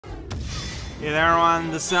Hey there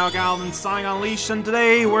everyone, this is Al Galvin signing Unleashed, and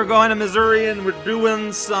today we're going to Missouri and we're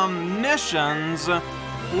doing some missions.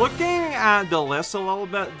 Looking at the list a little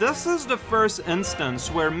bit, this is the first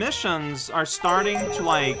instance where missions are starting to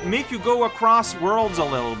like make you go across worlds a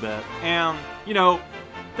little bit. And, you know,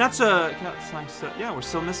 that's nice. Yeah, we're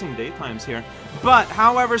still missing daytimes here. But,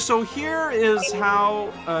 however, so here is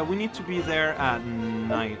how we need to be there at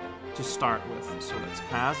night to start with. So let's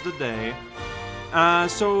pass the day.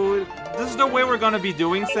 So this is the way we're gonna be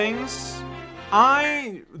doing things.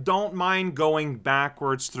 I don't mind going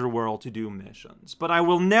backwards through the world to do missions, but I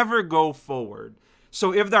will never go forward.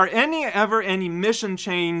 So if there are ever any mission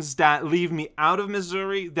chains that leave me out of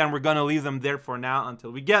Missouri, then we're gonna leave them there for now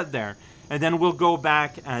until we get there. And then we'll go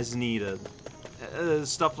back as needed.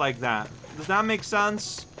 Stuff like that. Does that make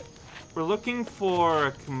sense? We're looking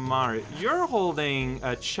for Kamari. You're holding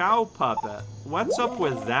a Chow puppet. What's up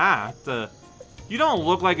with that? You don't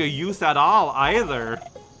look like a youth at all, either.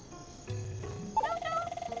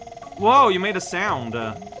 Whoa, you made a sound.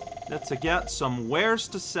 That's to get some wares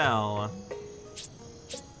to sell.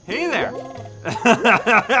 Hey there.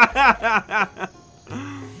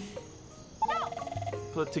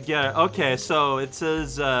 Put together. Okay, so it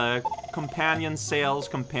says companion sales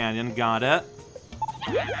companion. Got it.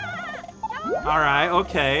 Alright,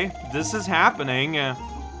 okay. This is happening.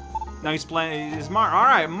 Now he's playing. He's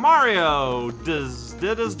Alright, Mario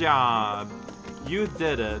did his job. You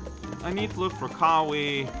did it. I need to look for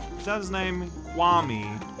Kawi. Is that his name?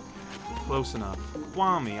 Kwame. Close enough.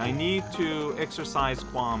 Kwame. I need to exercise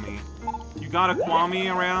Kwame. You got a Kwame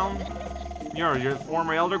around? Your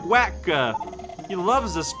former elder Gwack. He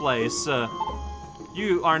loves this place.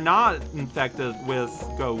 You are not infected with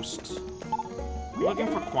ghosts. I'm looking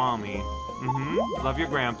for Kwame. Love your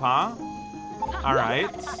grandpa. Alright.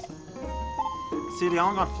 See, they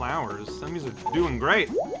all got flowers. Enemies are doing great.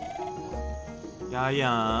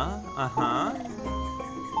 Yaya.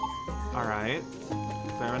 Alright.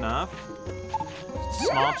 Fair enough.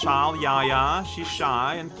 Small child, Yaya. She's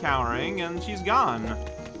shy and cowering, and she's gone.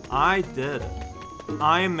 I did it.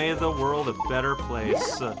 I made the world a better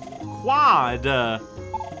place. Quad.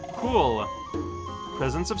 Cool.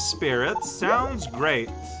 Presence of spirits. Sounds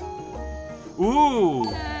great. Ooh.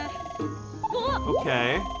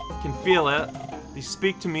 Okay. Can feel it. They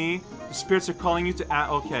speak to me. The spirits are calling you to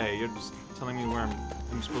okay, you're just telling me where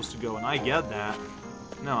I'm supposed to go, and I get that.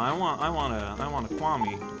 No, I want a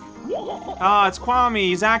Kwame. Ah, it's Kwame.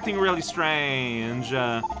 He's acting really strange.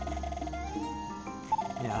 Yeah.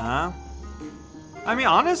 I mean,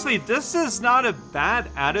 honestly, this is not a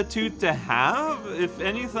bad attitude to have. If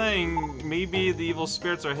anything, maybe the evil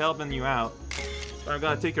spirits are helping you out. But I've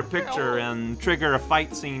got to take your picture and trigger a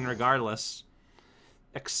fight scene regardless.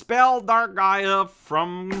 Expel Dark Gaia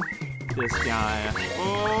from this guy.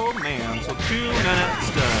 Oh man, so 2 minutes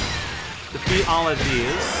to defeat all of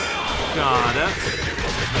these. Got it.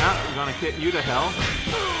 Yeah, I'm gonna kick you to hell.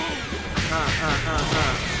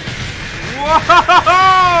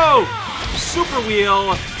 Whoa! Super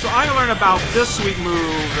wheel. So I learned about this sweet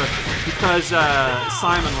move because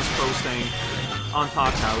Simon was posting on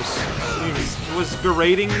Talk House. He was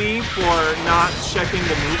berating me for not checking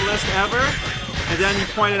the move list ever. And then he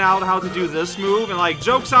pointed out how to do this move, and like,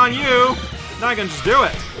 joke's on you! Now I can just do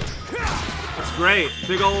it. That's great.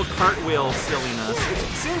 Big old cartwheel silliness.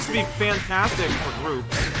 It seems to be fantastic for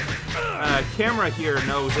groups. Camera here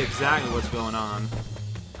knows exactly what's going on.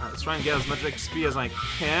 Let's try and get as much XP as I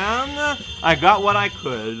can. I got what I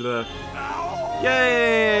could.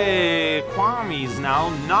 Yay! Kwame's now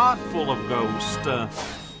not full of ghost.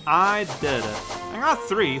 I did it. I got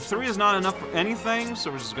 3. 3 is not enough for anything,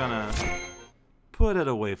 so we're just gonna put it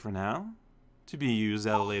away for now, to be used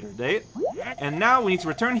at a later date. And now we need to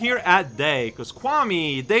return here at day, because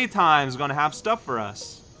Kwame, daytime, is gonna have stuff for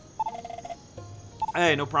us.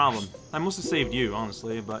 Hey, no problem. I must have saved you,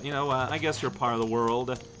 honestly, but you know what? I guess you're part of the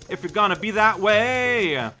world. If you're gonna be that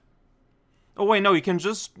way! Oh wait, no, you can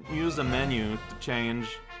just use the menu to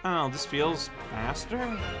change. I don't know, this feels faster?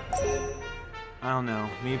 I don't know,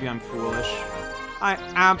 maybe I'm foolish. I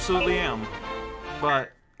absolutely am.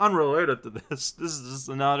 But unrelated to this is just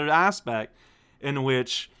another aspect in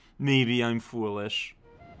which maybe I'm foolish.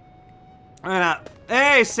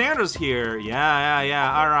 Hey, Sandra's here.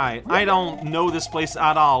 Yeah, alright. I don't know this place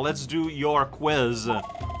at all. Let's do your quiz.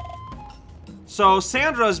 So,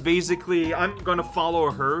 Sandra's basically, I'm gonna follow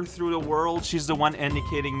her through the world. She's the one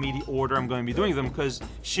indicating me the order I'm going to be doing them, because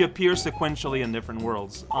she appears sequentially in different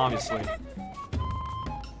worlds, obviously.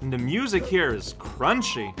 And the music here is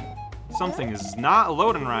crunchy. Something is not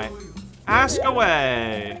loading right. Ask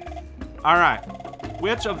away. Alright.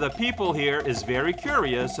 Which of the people here is very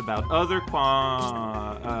curious about other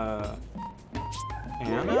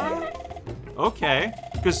Anna? Okay.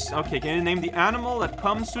 Okay, can you name the animal that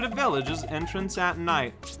comes to the village's entrance at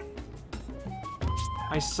night?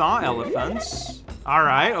 I saw elephants.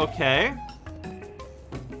 Alright, okay.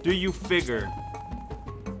 Do you figure?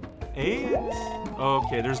 8?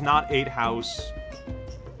 Okay, there's not 8 house.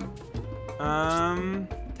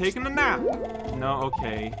 Taking a nap. No,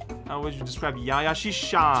 okay. How would you describe Yaya? She's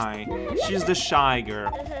shy. She's the shy girl.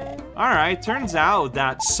 Alright, turns out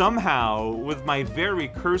that somehow, with my very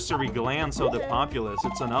cursory glance of the populace,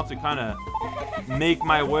 it's enough to kind of make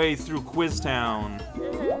my way through Quiz Town.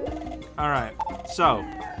 Alright, so,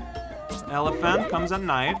 elephant comes at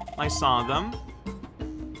night. I saw them.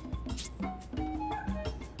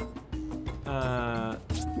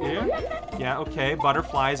 Here? Yeah, okay,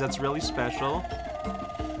 butterflies, that's really special.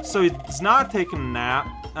 So he's not taking a nap.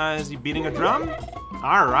 Is he beating a drum?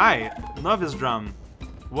 Alright, love his drum.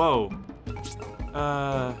 Whoa.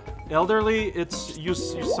 Elderly, it's you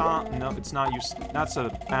saw. No, it's not you. That's a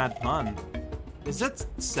bad pun. Is it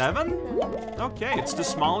 7? Okay, it's the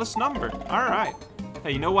smallest number. Alright.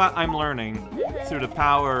 Hey, you know what? I'm learning through the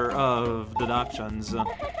power of deductions.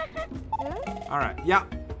 Alright, yeah.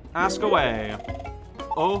 Ask away.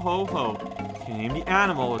 Oh ho ho. Can you name the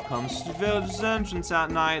animal that comes to the village's entrance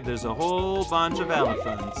at night? There's a whole bunch of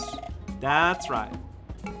elephants. That's right.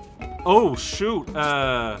 Oh, shoot.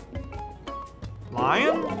 Lion?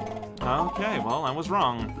 Okay, well, I was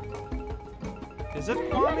wrong. Is it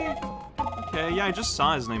Kwame? Okay, yeah, I just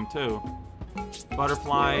saw his name, too.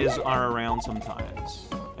 Butterflies are around sometimes.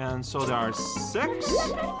 And so there are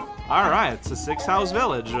 6? Alright, it's a 6-house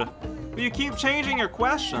village. But you keep changing your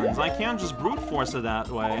questions. I can't just brute force it that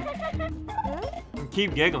way. And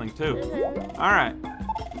keep giggling, too. Alright.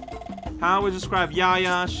 How would you describe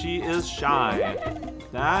Yaya? She is shy.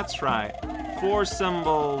 That's right. 4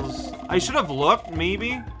 symbols. I should have looked,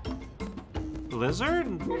 maybe?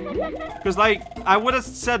 Lizard? Because, like, I would have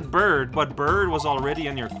said bird, but bird was already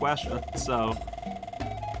in your question, so...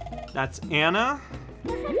 That's Anna.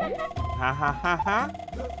 Ha ha ha ha.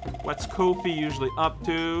 What's Kofi usually up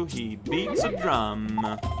to? He beats a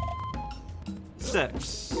drum.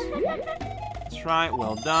 6. That's right,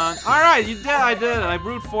 well done. Alright, you did, I did it. I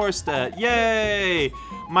brute forced it. Yay!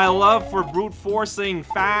 My love for brute forcing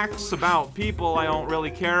facts about people I don't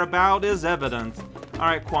really care about is evident.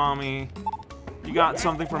 Alright, Kwame. You got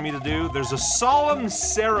something for me to do? There's a solemn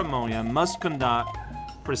ceremony I must conduct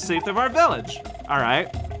for the safety of our village.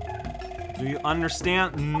 Alright. Do you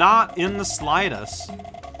understand? Not in the slightest.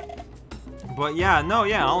 But yeah, no,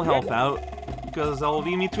 yeah, I'll help out. Because that'll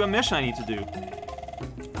lead me to a mission I need to do.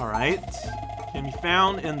 Alright. Can be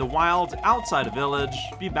found in the wilds outside the village.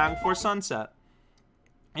 Be back before sunset.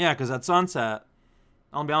 Yeah, because at sunset,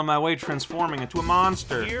 I'll be on my way transforming into a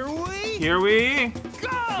monster. Here we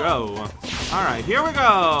go. Alright, here we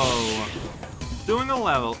go. Doing a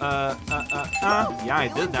level. Yeah, I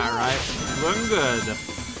did that right. Looking good.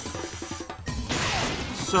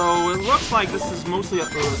 So it looks like this is mostly a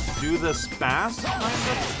do this fast kind of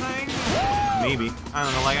thing. Maybe. I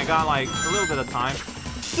don't know, like I got like a little bit of time.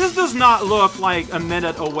 This does not look like a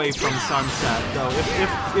minute away from sunset, though.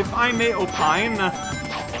 If I may opine,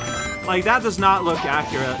 like that does not look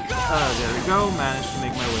accurate. There we go. Managed to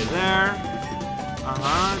make my way there.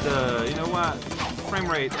 You know what? Frame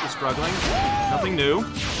rate is struggling. Nothing new.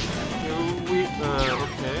 Okay,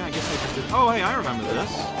 I guess I just did. Oh, hey, I remember this.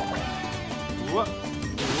 What?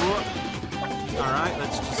 Alright,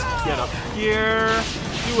 let's just get up here.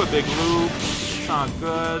 Do a big loop. It's not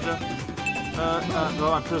good.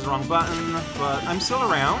 Oh, I pressed the wrong button, but I'm still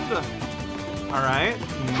around. Alright,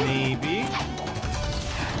 maybe.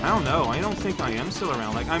 I don't know, I don't think I am still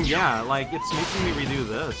around. Like, yeah, like, it's making me redo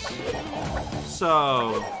this.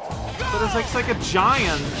 So, but it's like a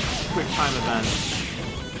giant quick time event.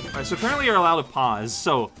 Alright, so apparently you're allowed to pause,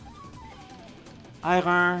 so.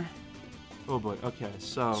 Oh boy, okay,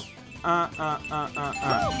 so.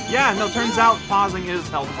 Yeah, no, turns out pausing is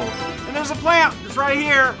helpful. And there's a plant! It's right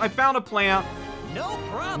here! I found a plant. No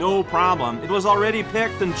problem. No problem. It was already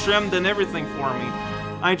picked and trimmed and everything for me.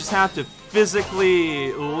 I just have to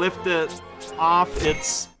physically lift it off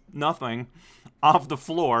its nothing. Off the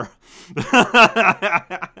floor.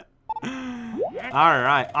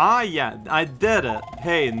 Alright. Ah, yeah, I did it.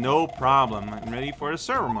 Hey, no problem. I'm ready for the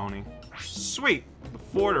ceremony. Sweet.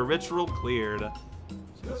 Before the ritual cleared.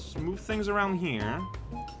 Let's move things around here.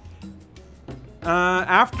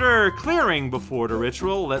 After clearing before the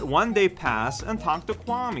ritual, let 1 day pass and talk to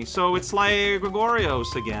Kwame. So it's like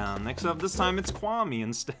Gregorios again, except this time it's Kwame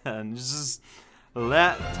instead. Just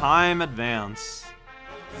let time advance.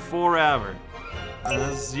 forever. And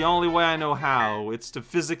this is the only way I know how. It's to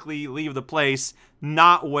physically leave the place,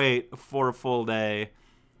 not wait for a full day.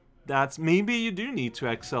 That's, maybe you do need to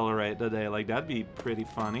accelerate the day. Like, that'd be pretty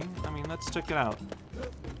funny. I mean, let's check it out.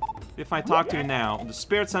 If I talk to you now, the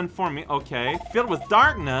spirits inform me. Okay, filled with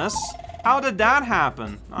darkness. How did that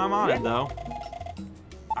happen? I'm on it, though.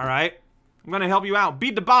 Alright, I'm gonna help you out.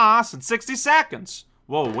 Beat the boss in 60 seconds.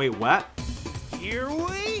 Whoa, wait, what? Here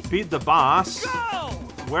we Beat the boss? go!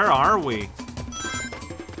 Where are we?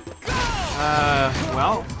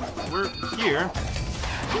 Well, we're here.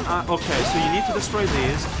 Okay, so you need to destroy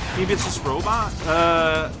these. Maybe it's this robot?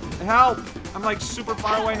 Help! I'm like super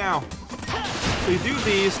far away now. So you do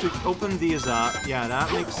these to open these up. Yeah,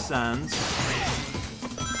 that makes sense.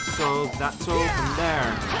 So that's open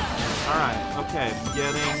there. Alright, okay.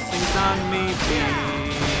 Getting things done, maybe.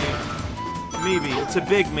 Maybe. It's a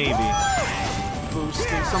big maybe.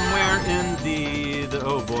 Boosting somewhere, indeed.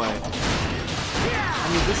 Oh boy. I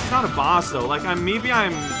mean, this is not a boss though. Like, maybe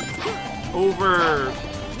I'm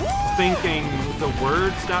overthinking the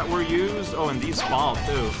words that were used. Oh, and these fall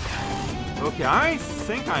too. Okay, I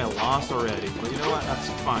think I lost already, but you know what? That's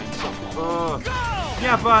fine. So,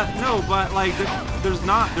 yeah, but no, but like,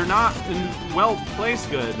 they're not in well placed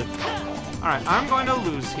good. All right, I'm going to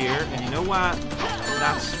lose here, and you know what?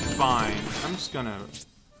 That's fine.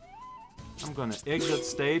 I'm gonna exit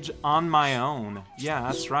stage on my own. Yeah,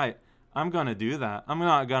 that's right. I'm gonna do that. I'm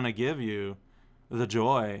not gonna give you the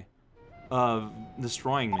joy of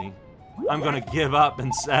destroying me. I'm gonna give up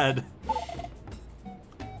instead.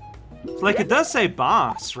 Like, it does say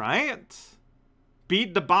boss, right?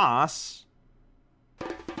 Beat the boss.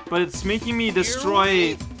 But it's making me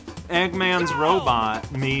destroy Eggman's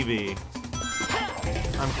robot, maybe.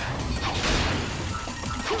 I'm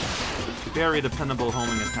very dependable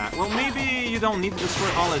homing attack. Well, maybe you don't need to destroy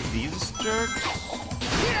all of these jerks.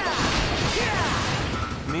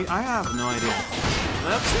 I have no idea.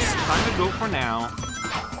 Let's just kind of go for now.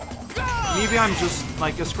 Maybe I'm just,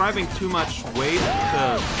 like, ascribing too much weight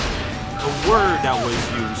to a word that was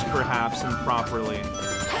used, perhaps, improperly.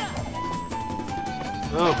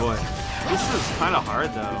 Oh boy. This is kind of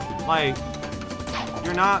hard, though. Like,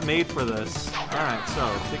 you're not made for this. Alright,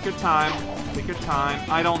 so, take your time. Take your time.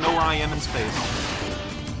 I don't know where I am in space.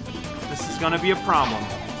 This is gonna be a problem.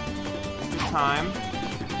 Take your time.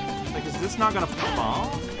 Like, is this not gonna fall?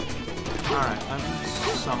 Alright, I'm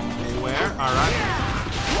somewhere. Alright.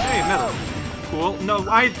 Hey, metal. Cool. No,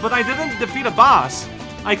 but I didn't defeat a boss.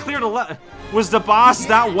 I cleared was the boss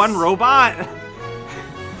that one robot?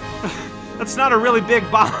 That's not a really big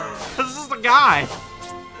boss. This is the guy.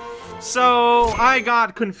 So, I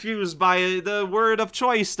got confused by the word of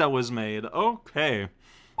choice that was made. Okay.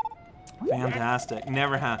 Fantastic.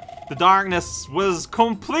 Never had. The darkness was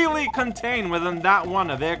completely contained within that one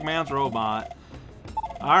of Eggman's robot.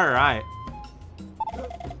 Alright.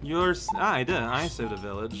 I did. I saved a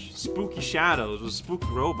village. Spooky shadows was a spooky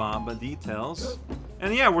robot, but details.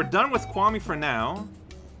 And yeah, we're done with Kwame for now.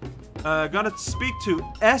 Gotta speak to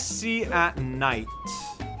SC at night.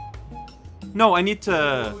 No, I need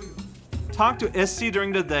to talk to SC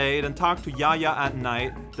during the day, then talk to Yaya at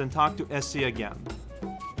night, then talk to SC again.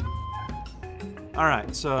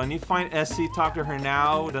 Alright, so I need to find SC, talk to her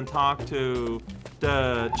now, then talk to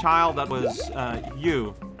the child that was,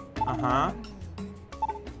 you. Uh-huh.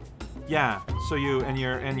 Yeah, so you're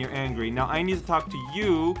angry. Now I need to talk to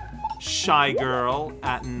you, shy girl,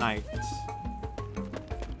 at night.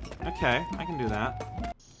 Okay, I can do that.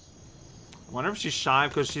 I wonder if she's shy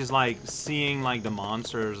because she's like seeing like the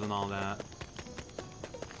monsters and all that.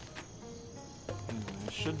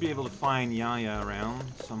 I should be able to find Yaya around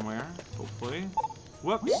somewhere, hopefully.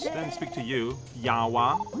 Whoops, didn't speak to you,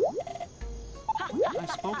 Yawa. I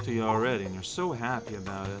spoke to you already and you're so happy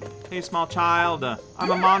about it. Hey, small child,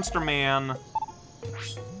 I'm a monster man.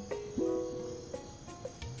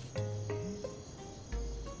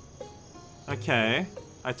 Okay.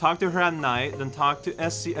 I talked to her at night, then talked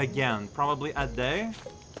to SC again. Probably at day?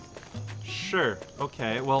 Sure.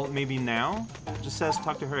 Okay, well, maybe now? It just says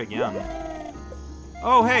talk to her again.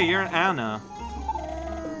 Oh, hey, you're Anna.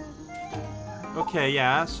 Okay,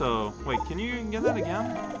 yeah, so... Wait, can you get that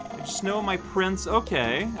again? I just know my prince...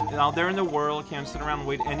 Okay. Out there in the world, can't sit around and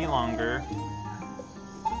wait any longer.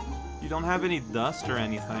 You don't have any dust or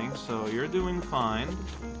anything, so you're doing fine.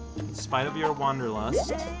 In spite of your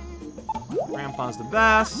wanderlust. Grandpa's the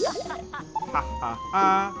best. Ha ha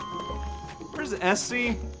ha. Where's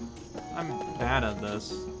Essie? I'm bad at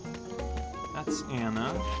this. That's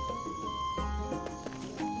Anna.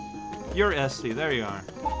 You're Essie, there you are.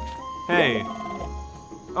 Hey.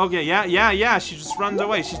 Okay, yeah, she just runs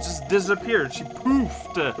away. She just disappeared. She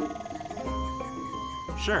poofed.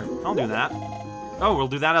 Sure, I'll do that. Oh, we'll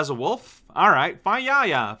do that as a wolf? Alright, fine,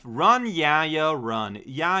 Yaya. Run, Yaya, run.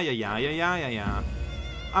 Yaya.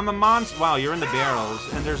 I'm a monster. Wow, you're in the barrels,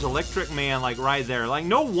 and there's Electric Man, like, right there. Like,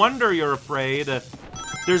 no wonder you're afraid.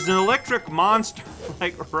 There's an electric monster,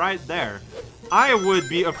 like, right there. I would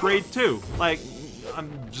be afraid, too. Like,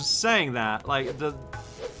 I'm just saying that. Like,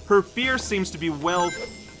 her fear seems to be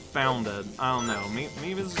well-founded. I don't know.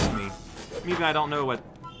 Maybe this is me. Maybe I don't know what...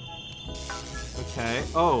 Okay.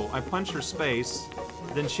 Oh, I punched her space.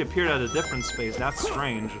 Then she appeared at a different space. That's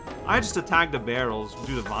strange. I just attacked the barrels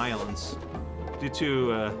due to violence. Due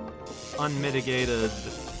to unmitigated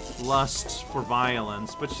lust for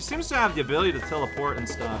violence. But she seems to have the ability to teleport and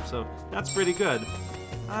stuff, so that's pretty good.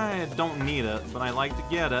 I don't need it, but I like to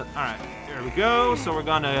get it. Alright, there we go. So we're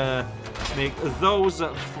gonna make those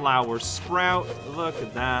flowers sprout. Look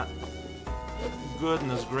at that.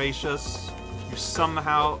 Goodness gracious. You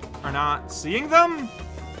somehow are not seeing them?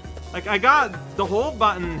 Like, I got the hold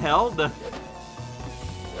button held.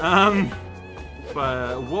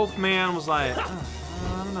 But Wolfman was like,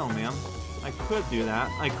 I don't know, man. I could do that.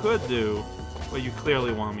 I could do what you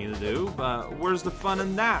clearly want me to do, but where's the fun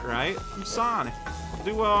in that, right? I'm Sonic. I'll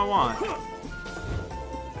do what I want.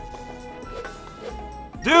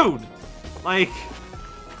 Dude! Like...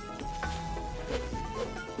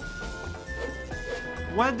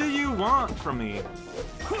 What do you want from me?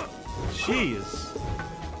 Jeez.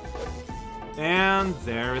 And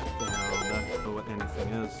there it fell. That's what anything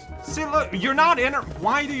is. See, look, you're not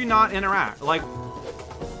why do you not interact? Like...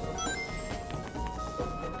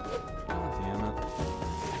 God damn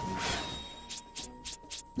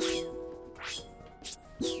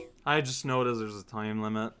it. I just noticed there's a time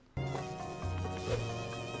limit.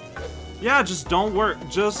 Yeah, just don't work.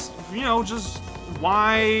 Just, you know, just...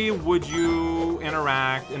 Why would you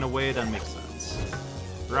interact in a way that makes sense?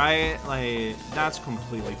 Right? Like, that's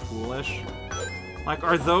completely foolish. Like,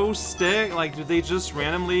 are those stick? Like, do they just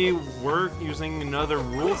randomly work using another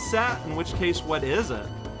rule set? In which case, what is it?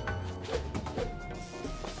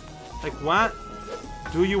 Like, what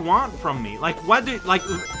do you want from me? Like, what do, like,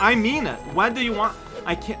 I mean it. What do you want?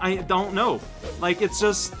 I don't know. Like, it's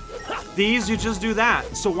just, these, you just do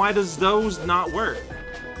that. So why does those not work?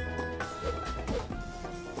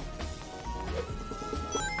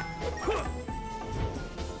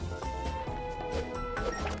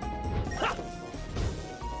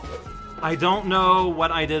 I don't know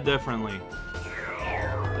what I did differently.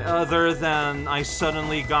 Other than I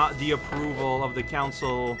suddenly got the approval of the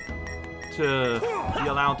council to be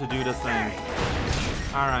allowed to do the thing.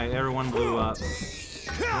 Alright, everyone blew up.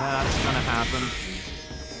 Yeah, that's gonna happen.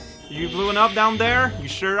 You blew up down there? You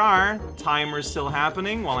sure are. Timer's still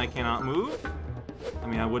happening while I cannot move. I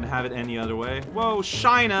mean, I wouldn't have it any other way. Whoa,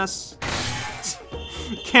 shyness!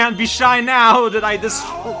 Can't be shy now that I just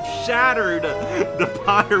shattered the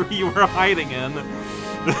pottery you were hiding in.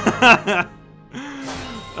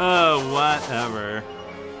 Oh, whatever.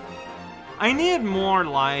 I need more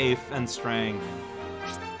life and strength.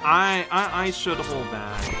 I should hold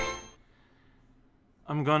back.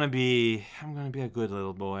 I'm gonna be a good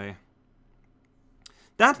little boy.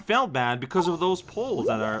 That felt bad because of those poles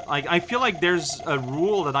that are like, I feel like there's a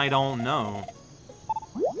rule that I don't know.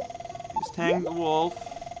 Just hang the wolf.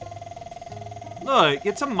 Look,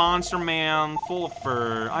 it's a monster man, full of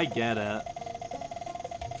fur. I get it.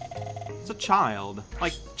 It's a child.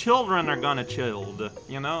 Like, children are gonna chilled,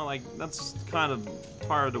 you know? Like, that's kind of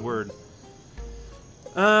part of the word.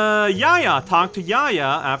 Yaya. Talk to Yaya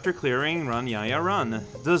after clearing Run, Yaya, Run.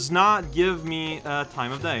 Does not give me a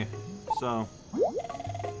time of day. So.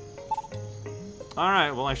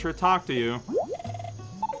 Alright, well, I sure talked to you.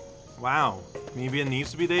 Wow. Maybe it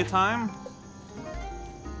needs to be daytime?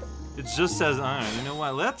 It just says, alright, you know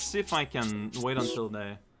what? Let's see if I can wait until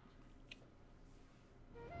day.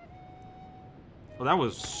 Well, that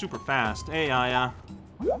was super fast. Hey, Yaya.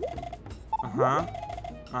 Uh-huh.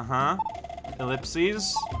 Uh-huh.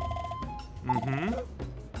 Ellipses. Mm-hmm.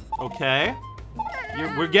 Okay.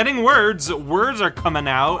 We're getting words. Words are coming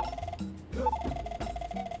out.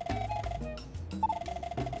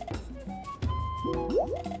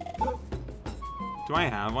 Do I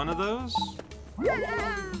have one of those?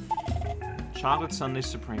 Chocolate Sundae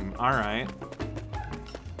Supreme. Alright.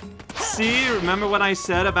 See, remember what I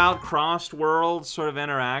said about crossed world sort of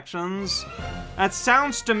interactions? That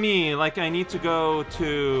sounds to me like I need to go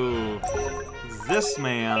to this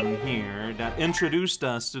man here that introduced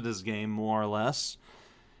us to this game, more or less.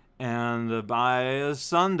 And by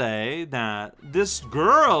Sunday, that this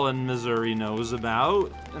girl in Missouri knows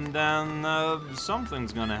about, and then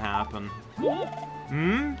something's gonna happen.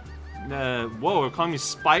 Hmm? Whoa, we're calling me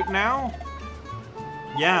Spike now?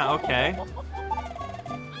 Yeah, okay.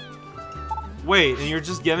 Wait, and you're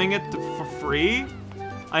just giving it for free?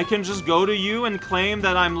 I can just go to you and claim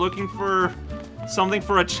that I'm looking for something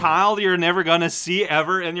for a child you're never gonna see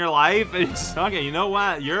ever in your life? It's, okay, you know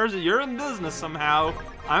what? You're in business somehow.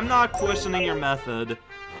 I'm not questioning your method.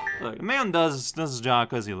 Look, a man does his job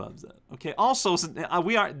because he loves it. Okay, also,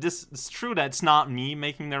 it's true that it's not me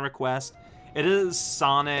making the request. It is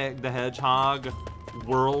Sonic the Hedgehog,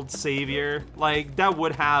 world savior. Like, that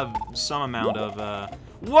would have some amount of,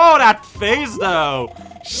 Whoa, that face, though!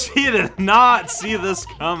 She did not see this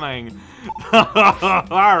coming.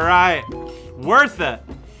 Alright. Worth it.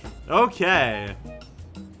 Okay.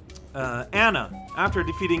 Anna. After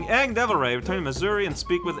defeating Egg Devil Ray, return to Missouri and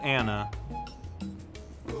speak with Anna.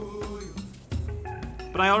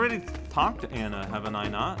 But I already talked to Anna, haven't I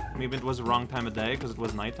not? Maybe it was the wrong time of day because it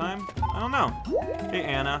was nighttime? I don't know. Hey,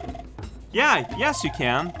 Anna. Yeah, yes, you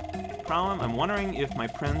can. Problem, I'm wondering if my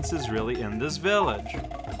prince is really in this village.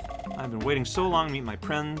 I've been waiting so long to meet my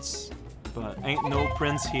prince, but ain't no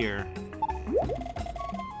prince here.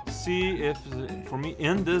 See if for me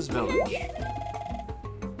in this village.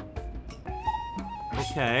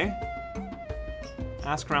 Okay.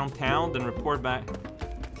 Ask around town, then report back.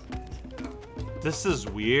 This is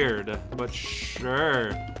weird, but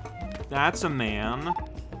sure. That's a man.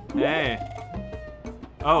 Hey.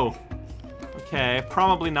 Oh. Okay,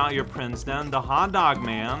 probably not your prince then. The hot dog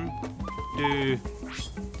man. Do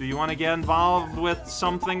you want to get involved with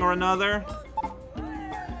something or another?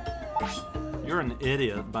 You're an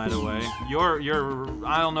idiot, by the way.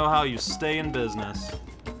 I don't know how you stay in business.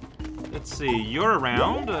 Let's see, you're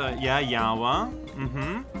around? Yeah, Yawa.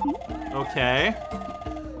 Mm-hmm. Okay.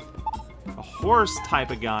 A horse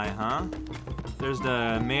type of guy, huh? There's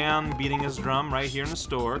the man beating his drum right here in the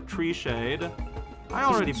store. Tree shade. I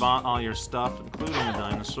already bought all your stuff, including the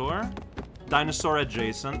dinosaur. Dinosaur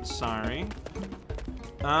adjacent, sorry.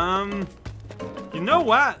 You know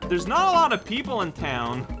what? There's not a lot of people in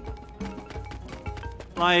town.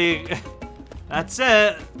 Like, that's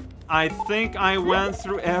it. I think I went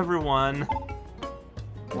through everyone.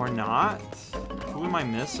 Or not? Who am I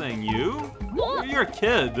missing? You? You're a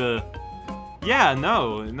kid. Yeah,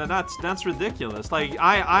 no, that's ridiculous. Like,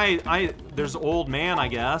 there's old man, I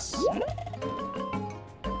guess.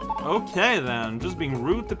 Okay, then. Just being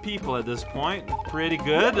rude to people at this point. Pretty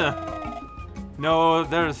good. No,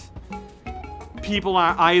 there's... People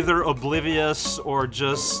are either oblivious or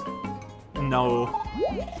just... No.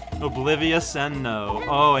 Oblivious and no.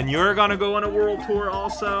 Oh, and you're gonna go on a world tour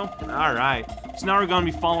also? Alright. So now we're gonna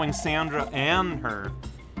be following Sandra and her.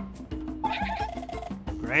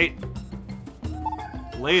 Great.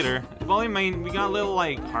 Later. Well, I mean, we got little,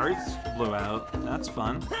 like, hearts blew out. That's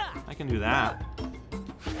fun. I can do that.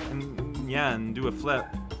 And, yeah, and do a flip.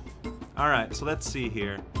 Alright, so let's see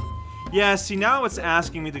here. Yeah, see, now it's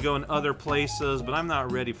asking me to go in other places, but I'm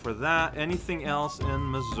not ready for that. Anything else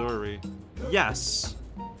in Missouri? Yes.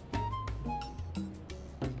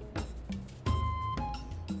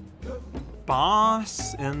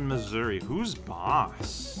 Boss in Missouri. Who's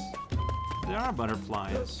boss? There are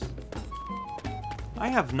butterflies. I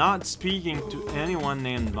have not speaking to anyone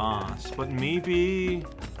named Boss, but maybe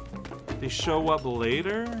they show up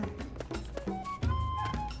later?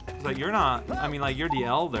 It's like, you're not, I mean, like, you're the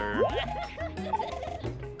elder.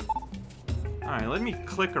 Alright, let me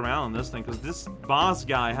click around on this thing, because this boss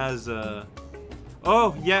guy has a...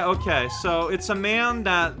 Oh, yeah, okay, so it's a man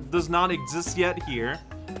that does not exist yet here.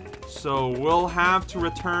 So we'll have to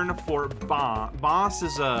return for Boss. Boss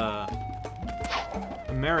is a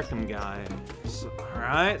American guy. So,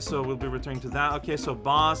 alright, so we'll be returning to that. Okay, so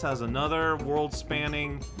Boss has another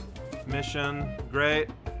world-spanning mission. Great.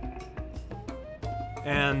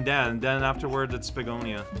 And then afterwards it's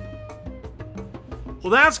Begonia. Well,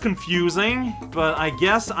 that's confusing, but I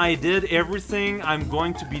guess I did everything I'm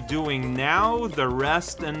going to be doing now. The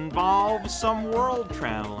rest involves some world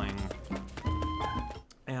traveling.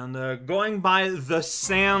 And going by the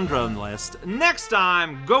Sandra list. Next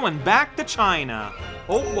time, going back to China.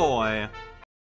 Oh boy.